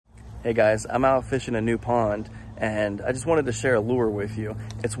Hey guys, I'm out fishing a new pond and I just wanted to share a lure with you.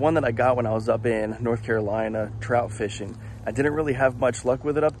 It's one that I got when I was up in North Carolina trout fishing. I didn't really have much luck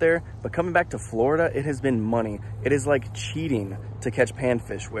with it up there, but coming back to Florida, it has been money. It is like cheating to catch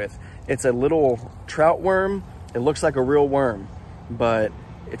panfish with. It's a little trout worm. It looks like a real worm, but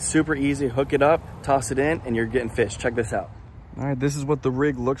it's super easy. Hook it up, toss it in, and you're getting fish. Check this out. All right, this is what the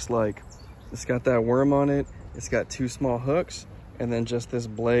rig looks like. It's got that worm on it. It's got 2 small hooks and then just this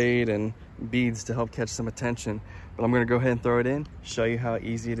blade and beads to help catch some attention. But I'm gonna go ahead and throw it in, show you how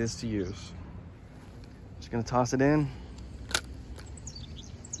easy it is to use. Just gonna toss it in.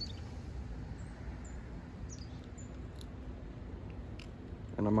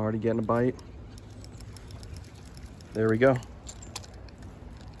 And I'm already getting a bite. There we go.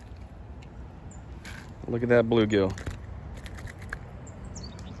 Look at that bluegill.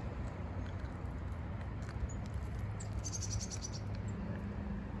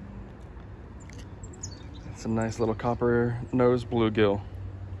 Some nice little copper nose bluegill.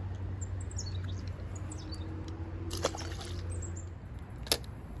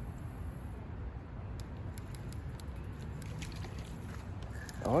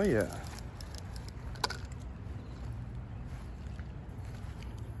 Oh yeah.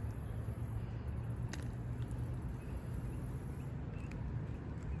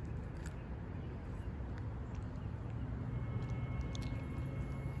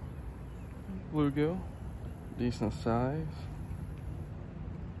 Bluegill. Decent size,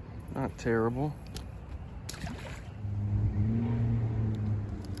 not terrible.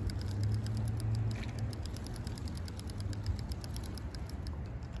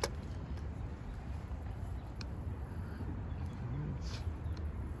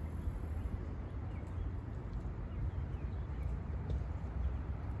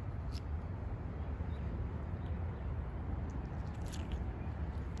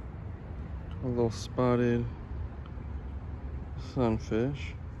 A little spotted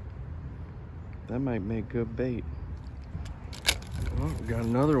sunfish. That might make good bait. Oh, we got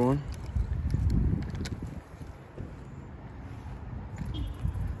another one.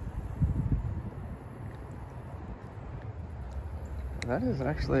 That is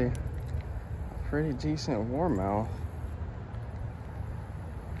actually a pretty decent warmouth.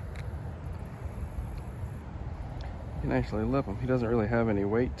 You can actually lip him. He doesn't really have any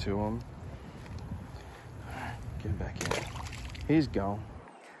weight to him. Get back in. He's gone.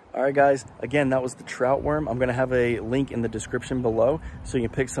 All right, guys. Again, that was the trout worm. I'm going to have a link in the description below so you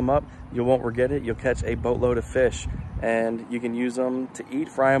can pick some up. You won't regret it. You'll catch a boatload of fish, and you can use them to eat,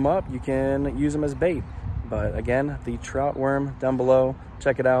 fry them up. You can use them as bait. But again, the trout worm down below.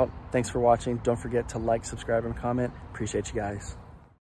 Check it out. Thanks for watching. Don't forget to like, subscribe, and comment. Appreciate you guys.